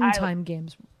primetime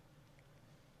games,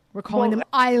 we're calling them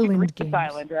island games.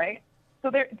 Island, right?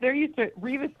 So they're used to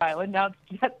Revis Island. Now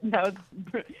it's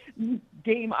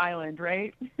Game Island,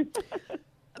 right?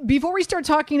 Before we start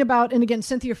talking about, and again,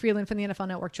 Cynthia Frelund from the NFL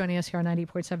Network joining us here on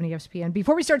 90.7 ESPN.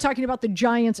 Before we start talking about the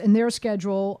Giants and their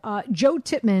schedule, Joe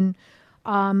Tippmann,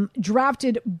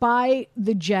 drafted by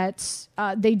the Jets.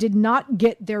 They did not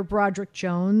get their Broderick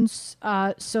Jones,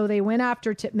 so they went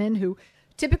after Tippmann, who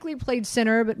typically played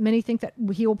center, but many think that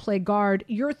he will play guard.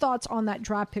 Your thoughts on that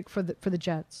draft pick for the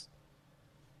Jets?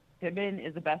 Tippmann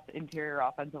is the best interior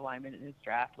offensive lineman in his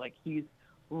draft. Like, he's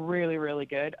really, really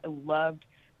good. I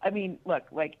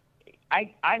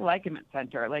like him at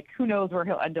center. Like, who knows where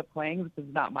he'll end up playing? This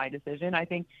is not my decision. I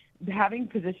think having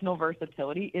positional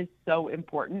versatility is so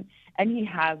important, and he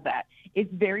has that.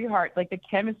 It's very hard. Like, the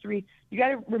chemistry, you got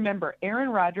to remember, Aaron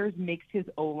Rodgers makes his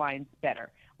O-lines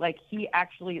better. Like, he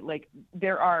actually, like,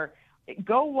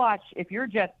 go watch, if you're a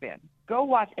Jets fan, go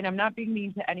watch, and I'm not being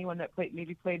mean to anyone that played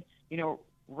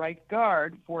right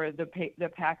guard for the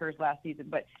Packers last season,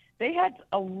 but they had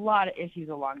a lot of issues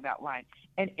along that line.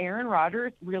 And Aaron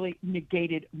Rodgers really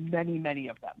negated many, many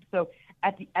of them. So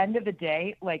at the end of the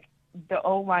day, like, the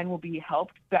O-line will be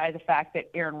helped by the fact that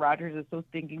Aaron Rodgers is so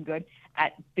stinking good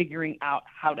at figuring out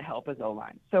how to help his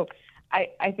O-line. So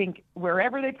I think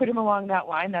wherever they put him along that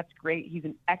line, that's great. He's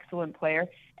an excellent player.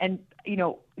 And, you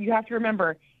know, you have to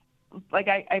remember, like,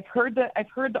 I've heard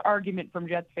the argument from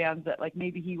Jets fans that, like,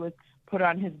 maybe he was put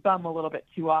on his bum a little bit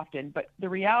too often. But the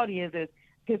reality is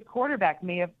his quarterback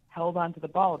may have held onto the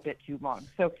ball a bit too long.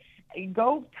 So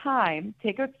go time,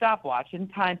 take a stopwatch and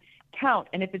time, count.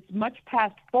 And if it's much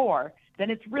past 4, then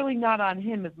it's really not on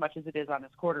him as much as it is on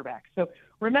his quarterback. So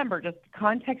remember, just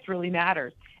context really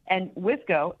matters. And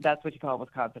Wisco, that's what you call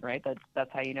Wisconsin, right? That's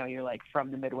how you know you're, like,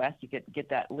 from the Midwest. You get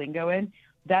that lingo in.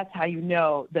 That's how you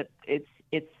know that it's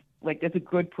like, it's a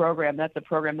good program. That's a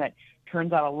program that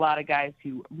turns out a lot of guys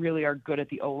who really are good at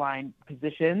the O-line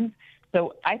positions.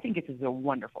 So I think it is a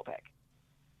wonderful pick.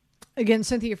 Again,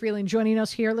 Cynthia Frelund joining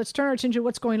us here. Let's turn our attention to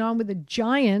what's going on with the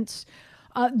Giants.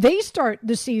 They start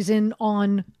the season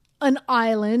on an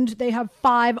island. They have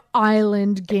 5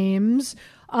 island games.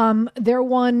 Their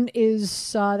one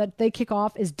is that they kick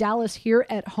off is Dallas here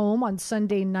at home on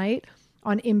Sunday night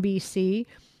on NBC.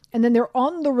 And then they're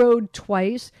on the road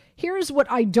twice. Here's what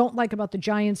I don't like about the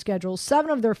Giants' schedule. 7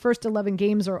 of their first 11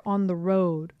 games are on the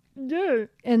road. Yeah.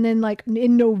 And then, like,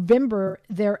 in November,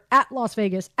 they're at Las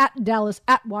Vegas, at Dallas,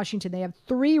 at Washington. They have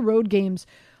 3 road games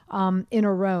in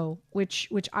a row, which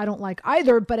I don't like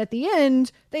either. But at the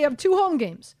end, they have 2 home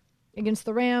games against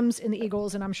the Rams and the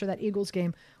Eagles, and I'm sure that Eagles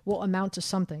game will amount to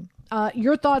something.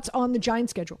 Your thoughts on the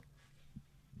Giants' schedule?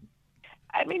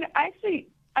 I mean,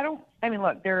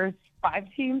 look, there's 5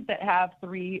 teams that have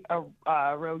 3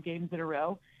 road games in a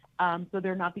row, so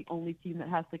they're not the only team that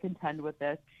has to contend with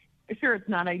this. Sure, it's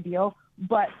not ideal,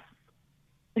 but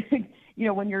you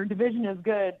know, when your division is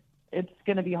good, it's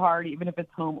going to be hard, even if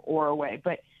it's home or away.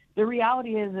 But the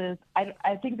reality is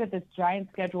I think that this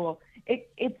Giants schedule,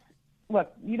 it's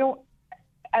look, you don't.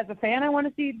 As a fan, I want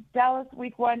to see Dallas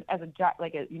week 1 as a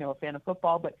fan of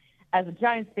football, but as a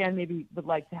Giants fan, maybe would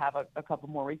like to have a couple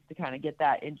more weeks to kind of get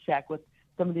that in check with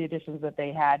some of the additions that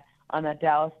they had on that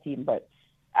Dallas team. But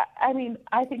I mean,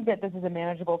 I think that this is a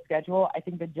manageable schedule. I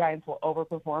think the Giants will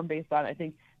overperform based on, I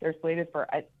think they're slated for,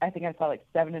 I think I saw like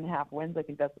 7.5 wins. I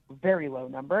think that's a very low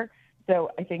number. So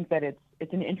I think that it'll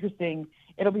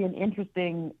be an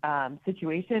interesting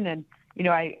situation. And, you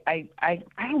know, I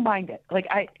don't mind it. Like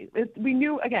we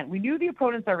knew the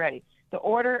opponents already. The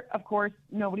order, of course,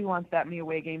 nobody wants that many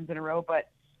away games in a row, but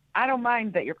I don't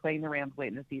mind that you're playing the Rams late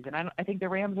in the season. I think the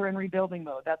Rams are in rebuilding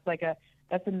mode. That's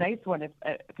a nice one. If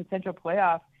a potential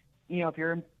playoff, you know, if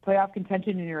you're in playoff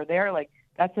contention and you're there, like,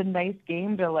 that's a nice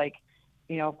game to, like,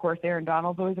 you know, of course, Aaron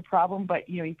Donald's always a problem, but,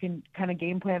 you know, you can kind of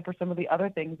game plan for some of the other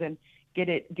things and get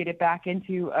it back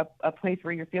into a place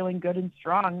where you're feeling good and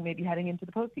strong, maybe heading into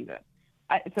the postseason.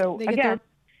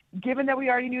 Given that we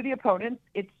already knew the opponents,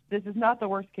 this is not the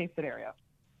worst case scenario.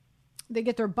 They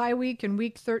get their bye week in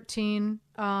week 13.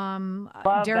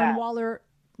 Darren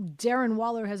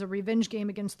Waller has a revenge game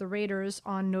against the Raiders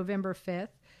on November 5th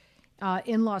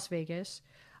in Las Vegas.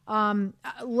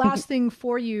 Last thing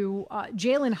for you,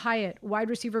 Jalen Hyatt, wide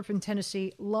receiver from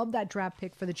Tennessee. Love that draft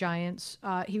pick for the Giants.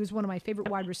 He was one of my favorite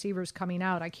wide receivers coming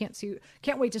out. I can't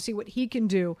wait to see what he can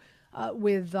do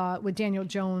with Daniel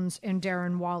Jones and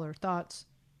Darren Waller. Thoughts?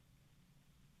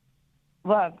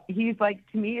 Love. He's like,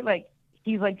 to me, like,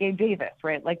 he's like Gabe Davis,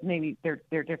 right? Like, maybe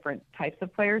they're different types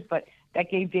of players, but that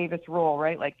Gabe Davis role,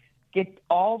 right? Like, get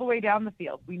all the way down the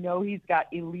field. We know he's got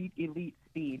elite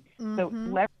speed. Mm-hmm. So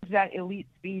leverage that elite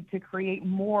speed to create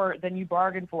more than you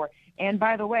bargained for. And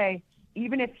by the way,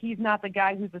 even if he's not the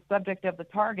guy who's the subject of the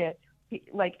target,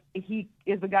 he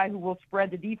is the guy who will spread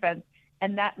the defense,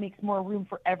 and that makes more room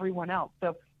for everyone else.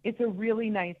 So it's a really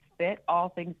nice fit, all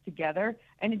things together,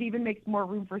 and it even makes more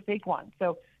room for Saquon.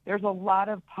 So there's a lot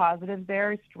of positives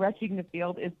there. Stretching the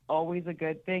field is always a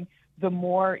good thing. The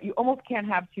more, you almost can't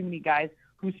have too many guys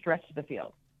who stretch the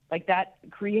field. Like that,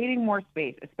 creating more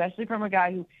space, especially from a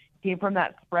guy who came from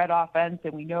that spread offense,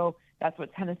 and we know that's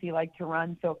what Tennessee liked to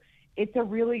run. So it's a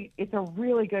really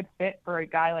good fit for a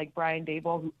guy like Brian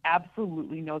Daboll, who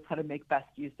absolutely knows how to make best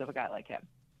use of a guy like him.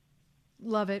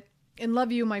 Love it. And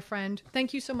love you, my friend.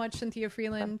 Thank you so much, Cynthia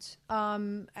Frelund.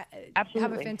 Absolutely.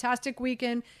 Have a fantastic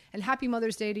weekend, and happy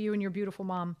Mother's Day to you and your beautiful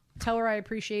mom. Tell her I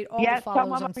appreciate all the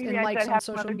follows and likes on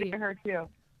social media. Her too.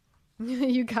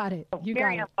 You got it. You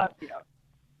got it. Love you.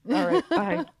 All right.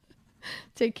 Bye.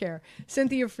 Take care.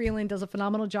 Cynthia Frelund does a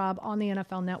phenomenal job on the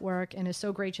NFL Network and is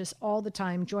so gracious all the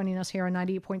time joining us here on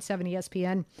 98.7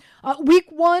 ESPN. Week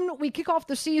 1, we kick off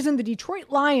the season. The Detroit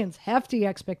Lions, hefty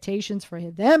expectations for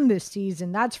them this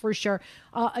season, that's for sure.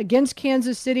 Against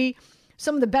Kansas City,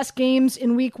 some of the best games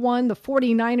in Week 1, the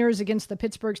 49ers against the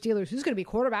Pittsburgh Steelers. Who's going to be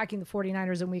quarterbacking the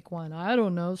 49ers in Week 1? I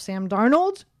don't know. Sam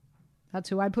Darnold? That's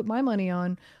who I put my money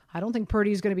on. I don't think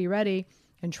Purdy's going to be ready.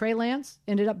 And Trey Lance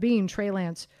ended up being Trey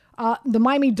Lance. The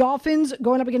Miami Dolphins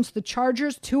going up against the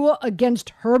Chargers. Tua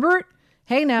against Herbert.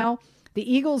 Hey now,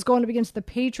 the Eagles going up against the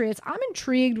Patriots. I'm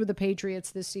intrigued with the Patriots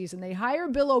this season. They hire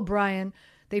Bill O'Brien.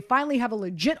 They finally have a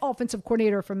legit offensive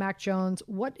coordinator for Mac Jones.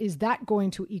 What is that going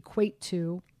to equate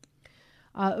to?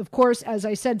 Of course, as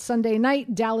I said, Sunday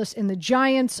night, Dallas and the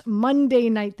Giants. Monday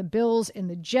night, the Bills and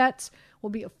the Jets. Will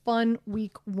be a fun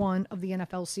week 1 of the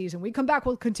NFL season. We come back,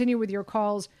 we'll continue with your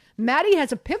calls. Maddie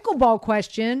has a pickleball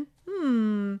question.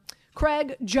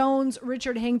 Craig, Jones,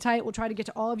 Richard, hang tight. We'll try to get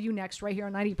to all of you next right here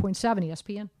on 90.7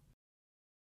 ESPN.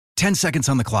 10 seconds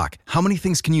on the clock. How many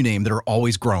things can you name that are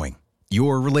always growing?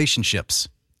 Your relationships,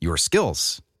 your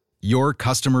skills, your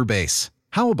customer base.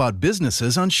 How about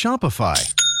businesses on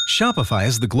Shopify? Shopify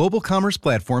is the global commerce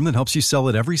platform that helps you sell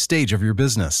at every stage of your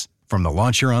business. From the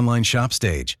launch your online shop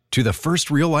stage, to the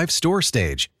first real-life store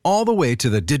stage, all the way to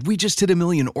the did we just hit a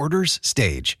million orders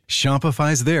stage,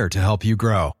 Shopify's there to help you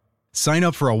grow. Sign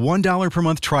up for a $1 per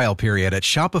month trial period at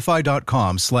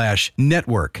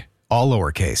shopify.com/network, all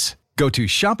lowercase. Go to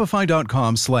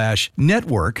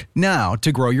shopify.com/network now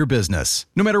to grow your business,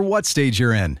 no matter what stage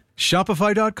you're in.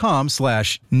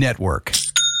 Shopify.com/network.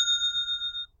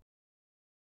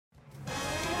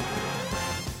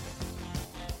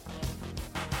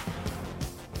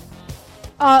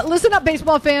 Listen up,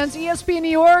 baseball fans. ESPN New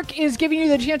York is giving you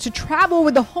the chance to travel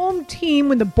with the home team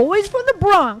when the boys from the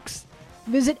Bronx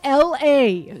visit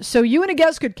L.A. So you and a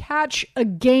guest could catch a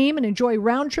game and enjoy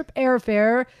round-trip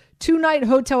airfare, 2-night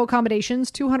hotel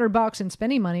accommodations, $200 in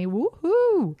spending money.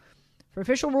 Woohoo! For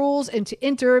official rules and to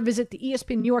enter, visit the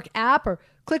ESPN New York app or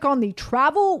click on the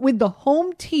Travel with the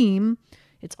Home Team.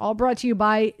 It's all brought to you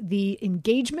by the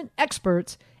engagement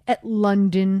experts at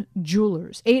London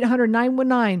Jewelers.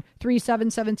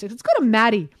 800-919-3776. Let's go to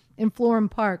Maddie in Florham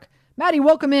Park. Maddie,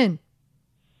 welcome in.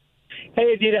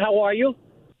 Hey, Adita, how are you?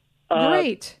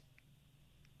 Great.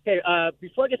 Hey,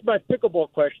 before I get to my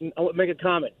pickleball question, I want to make a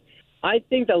comment. I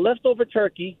think that leftover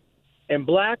turkey and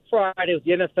Black Friday with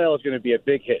the NFL is going to be a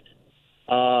big hit.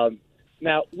 Now,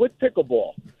 with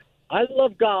pickleball, I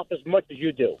love golf as much as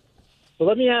you do. So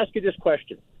let me ask you this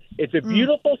question. It's a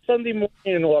beautiful Sunday morning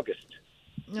in August.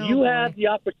 You have the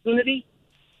opportunity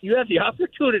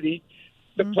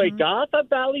to play golf at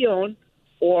Ballyone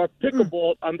or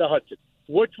pickleball on the Hudson.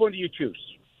 Which one do you choose?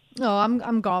 No,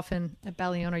 I'm golfing at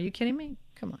Ballyone. Are you kidding me?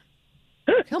 Come on.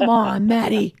 Come on,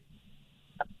 Maddie.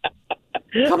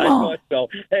 Come on. I thought so.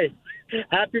 Hey,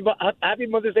 happy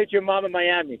Mother's Day to your mom in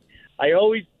Miami. I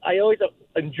always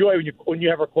enjoy when you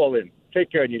have her call in.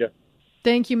 Take care, Anita.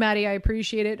 Thank you, Maddie. I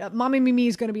appreciate it. Mommy Mimi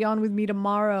is going to be on with me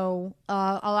tomorrow.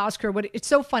 I'll ask her what. It's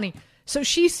so funny. So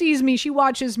she sees me. She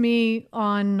watches me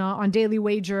on Daily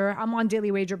Wager. I'm on Daily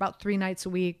Wager about 3 nights a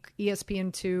week.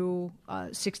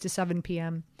 ESPN2, 6 to 7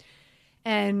 p.m.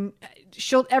 And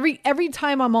she'll every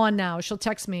time I'm on now, she'll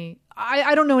text me.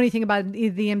 I don't know anything about the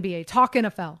NBA. Talk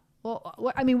NFL. Well,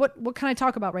 what can I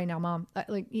talk about right now, Mom?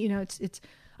 It's.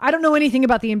 I don't know anything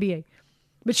about the NBA,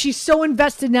 but she's so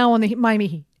invested now on the Miami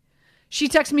Heat. She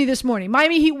texted me this morning.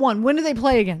 Miami Heat won. When do they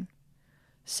play again?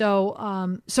 So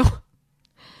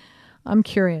I'm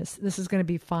curious. This is going to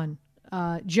be fun.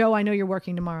 Joe, I know you're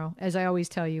working tomorrow, as I always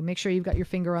tell you. Make sure you've got your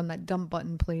finger on that dump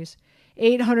button, please.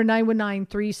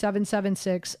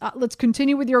 800-919-3776. Let's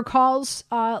continue with your calls.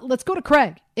 Let's go to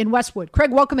Craig in Westwood.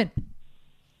 Craig, welcome in.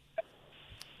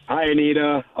 Hi,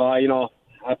 Anita.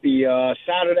 Happy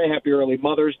Saturday. Happy early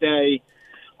Mother's Day.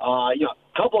 A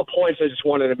couple of points I just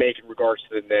wanted to make in regards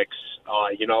to the Knicks.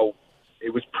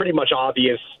 It was pretty much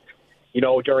obvious,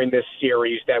 during this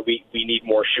series that we need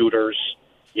more shooters.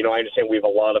 I understand we have a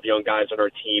lot of young guys on our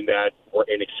team that were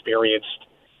inexperienced.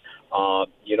 A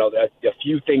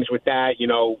few things with that,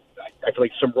 I feel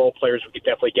like some role players we could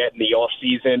definitely get in the off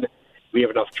season. We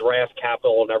have enough draft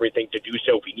capital and everything to do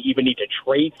so. If we even need to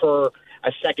trade for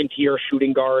a second-tier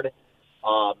shooting guard.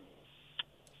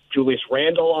 Julius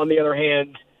Randle, on the other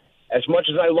hand, as much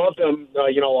as I loved him,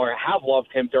 or have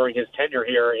loved him during his tenure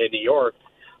here in New York,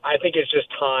 I think it's just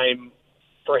time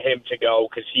for him to go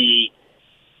because he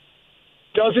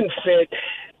doesn't fit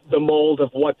the mold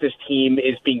of what this team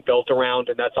is being built around,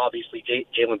 and that's obviously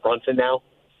Jalen Brunson now.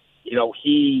 You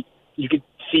could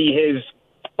see his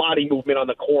body movement on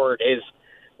the court, his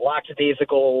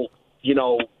lackadaisical,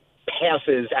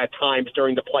 passes at times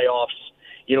during the playoffs,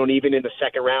 and even in the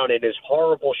second round, and his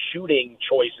horrible shooting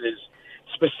choices,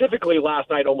 specifically last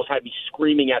night, almost had me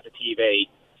screaming at the TV.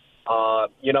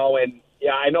 And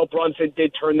yeah, I know Brunson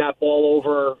did turn that ball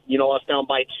over, us down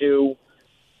by 2,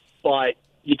 but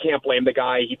you can't blame the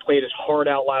guy. He played his heart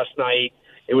out last night.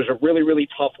 It was a really, really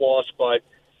tough loss, but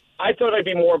I thought I'd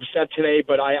be more upset today,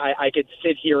 but I could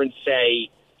sit here and say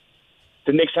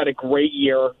the Knicks had a great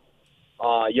year.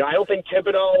 I don't think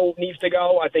Thibodeau needs to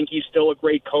go. I think he's still a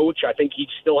great coach. I think he'd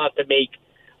still have to make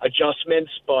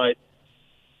adjustments, but,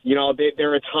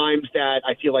 there are times that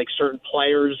I feel like certain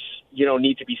players,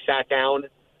 need to be sat down.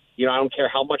 I don't care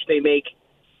how much they make.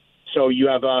 So you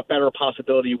have a better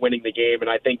possibility of winning the game, and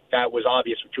I think that was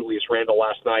obvious with Julius Randle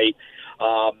last night.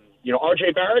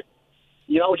 R.J. Barrett,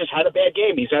 just had a bad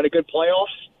game. He's had a good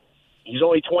playoffs. He's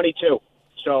only 22.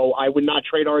 So I would not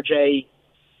trade R.J.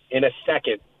 in a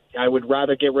second. I would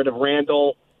rather get rid of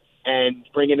Randle and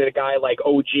bring in a guy like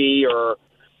OG or,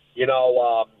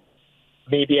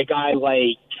 maybe a guy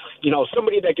like,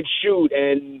 somebody that could shoot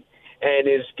and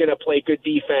is going to play good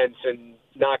defense and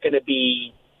not going to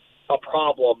be a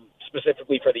problem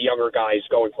specifically for the younger guys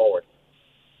going forward.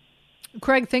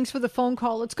 Craig, thanks for the phone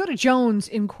call. Let's go to Jones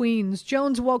in Queens.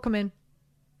 Jones, welcome in.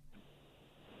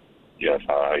 Yes,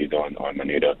 how you doing,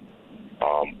 Anita?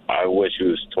 I wish he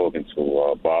was talking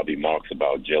to Bobby Marks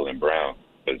about Jaylen Brown,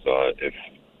 because if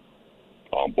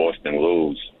Boston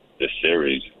lose this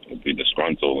series, he'll be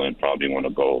disgruntled and probably want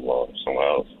to go somewhere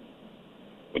else.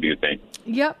 What do you think?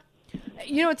 Yep.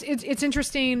 It's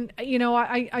interesting.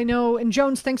 I know. And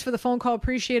Jones, thanks for the phone call.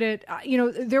 Appreciate it.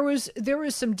 There was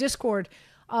some discord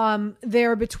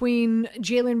there between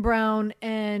Jaylen Brown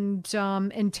and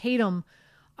Tatum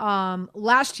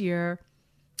last year,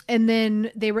 and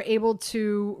then they were able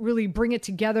to really bring it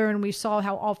together, and we saw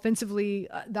how offensively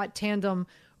that tandem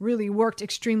really worked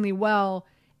extremely well.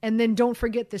 And then don't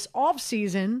forget this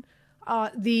offseason,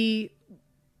 the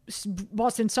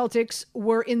Boston Celtics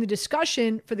were in the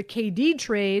discussion for the KD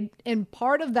trade, and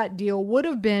part of that deal would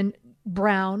have been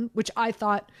Brown, which I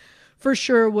thought for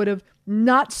sure would have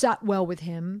not sat well with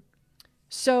him.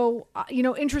 So,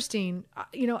 interesting.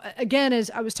 Again, as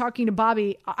I was talking to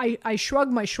Bobby, I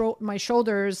shrugged my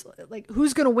shoulders, like,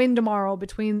 who's going to win tomorrow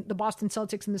between the Boston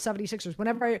Celtics and the 76ers?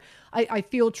 Whenever I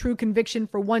feel true conviction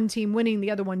for one team winning, the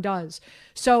other one does.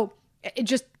 So, it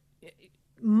just,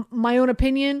 my own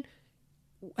opinion,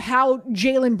 how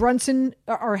Jalen Brunson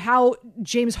or how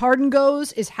James Harden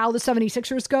goes is how the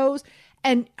 76ers goes.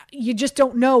 And you just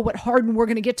don't know what Harden we're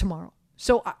going to get tomorrow.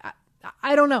 So,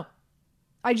 I don't know.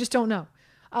 I just don't know.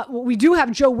 We do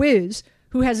have Joe Wiz,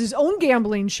 who has his own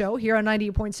gambling show here on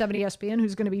 98.7 ESPN,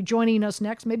 who's going to be joining us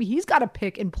next. Maybe he's got a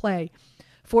pick and play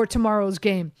for tomorrow's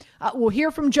game. We'll hear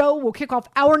from Joe. We'll kick off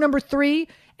hour number 3,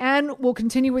 and we'll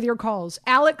continue with your calls.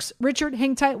 Alex, Richard,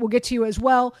 hang tight. We'll get to you as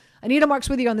well. Anita Marks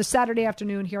with you on this Saturday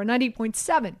afternoon here on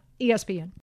 98.7 ESPN.